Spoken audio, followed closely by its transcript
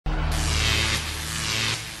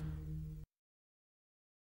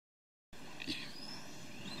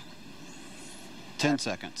10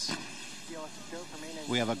 seconds.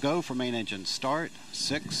 We have a go for main engine start.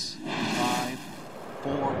 6, 5,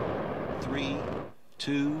 4, 3,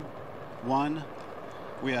 2, 1.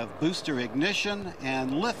 We have booster ignition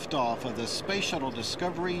and liftoff of the Space Shuttle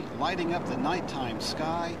Discovery, lighting up the nighttime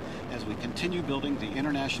sky as we continue building the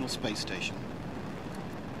International Space Station.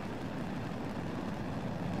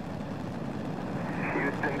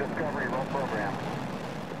 Houston Discovery, roll program.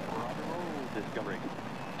 Discovery.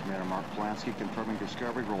 Commander Mark Polanski confirming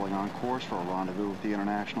Discovery rolling on course for a rendezvous with the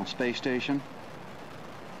International Space Station.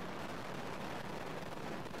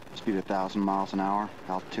 Speed 1,000 miles an hour,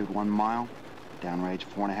 altitude 1 mile, downrange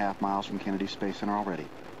 4.5 miles from Kennedy Space Center already.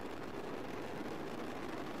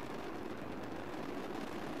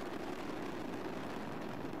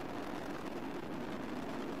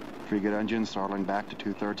 Three good engines, throttling back to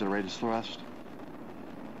 2/3 of the rated thrust.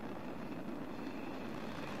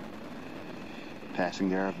 Passing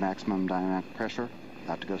the air of maximum dynamic pressure,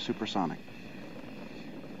 about to go supersonic.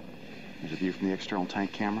 Here's a view from the external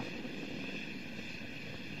tank camera.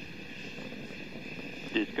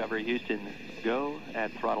 Discovery Houston, go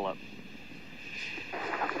at throttle up.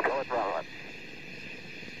 Go at throttle up.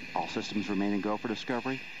 All systems remaining go for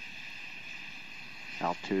Discovery.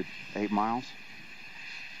 Altitude 8 miles.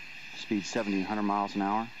 Speed 1,700 miles an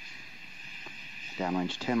hour.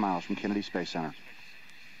 Downrange 10 miles from Kennedy Space Center.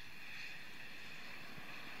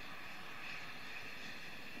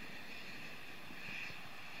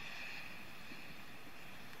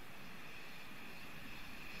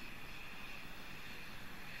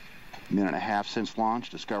 Minute and a half since launch,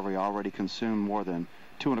 Discovery already consumed more than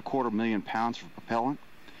 2.25 million pounds of propellant.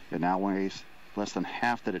 It now weighs less than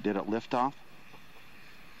half that it did at liftoff.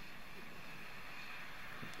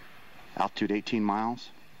 Altitude 18 miles.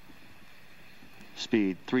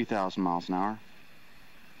 Speed 3,000 miles an hour.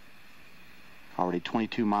 Already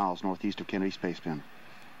 22 miles northeast of Kennedy Space Center.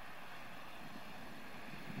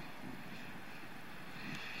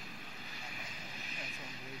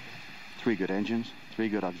 Three good engines, 3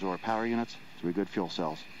 good auxiliary power units, 3 good fuel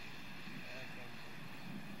cells.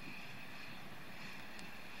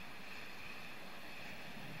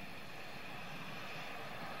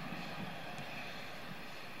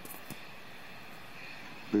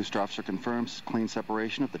 Booster officer confirms clean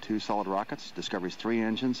separation of the 2 solid rockets. Discovery's 3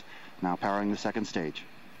 engines now powering the second stage.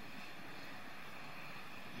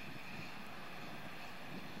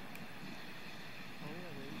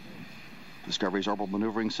 Discovery's orbital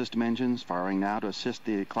maneuvering system engines firing now to assist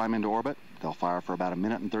the climb into orbit. They'll fire for about 1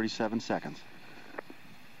 minute and 37 seconds.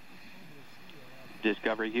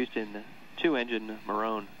 Discovery Houston, 2-engine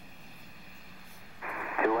Marone.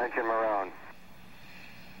 2-engine Marone.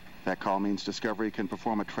 That call means Discovery can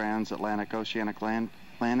perform a transatlantic oceanic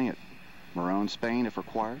landing at Marone, Spain if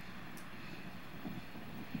required.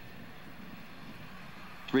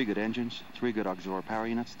 3 good engines, 3 good auxiliary power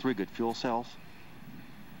units, 3 good fuel cells.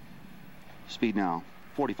 Speed now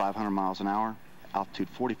 4,500 miles an hour, altitude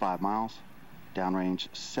 45 miles,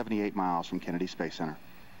 downrange 78 miles from Kennedy Space Center.